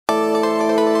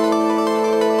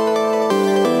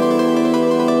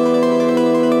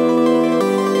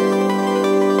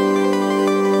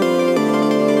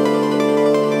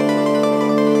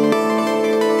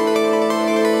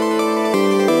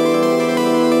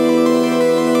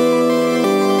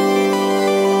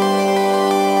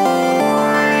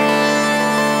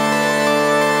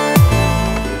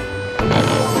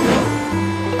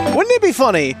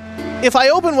funny if I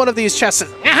open one of these chests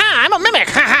and, aha, I'm a mimic,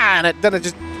 haha, and then it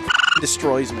just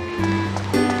destroys me.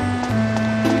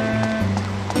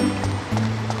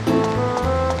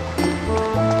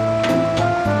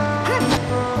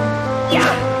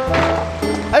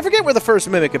 I forget where the first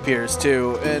mimic appears,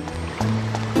 too, and...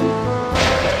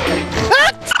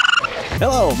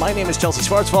 Hello, my name is Chelsae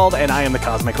Schwarzwald, and I am the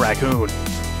Cosmik Raccoon.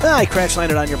 I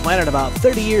crash-landed on your planet about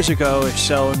 30 years ago or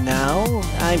so now.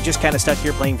 I'm just kind of stuck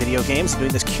here playing video games and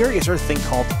doing this curious Earth thing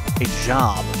called a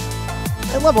job.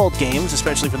 I love old games,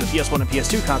 especially from the PS1 and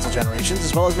PS2 console generations,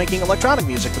 as well as making electronic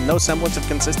music with no semblance of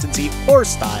consistency or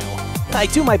style. I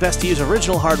do my best to use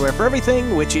original hardware for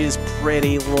everything, which is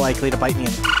pretty likely to bite me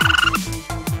in the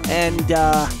and,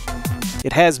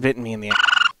 it has bitten me in the ass.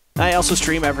 I also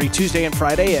stream every Tuesday and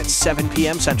Friday at 7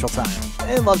 p.m. Central Time.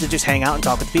 I love to just hang out and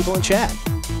talk with people in chat.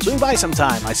 Swing by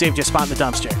sometime. I saved you a spot in the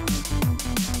dumpster.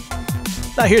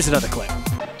 Now here's another clip.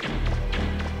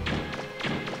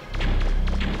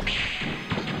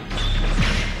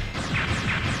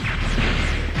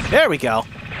 There we go.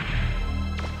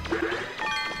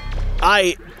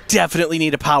 I definitely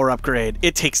need a power upgrade.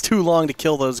 It takes too long to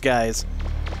kill those guys.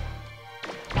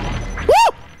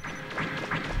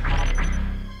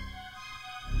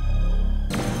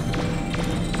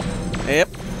 Yep.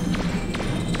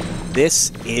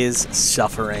 This is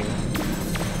suffering.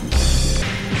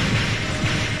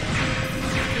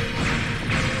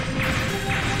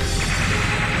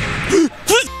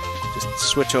 Just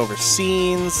switch over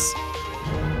scenes.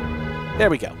 There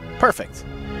we go. Perfect.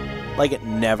 Like it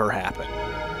never happened.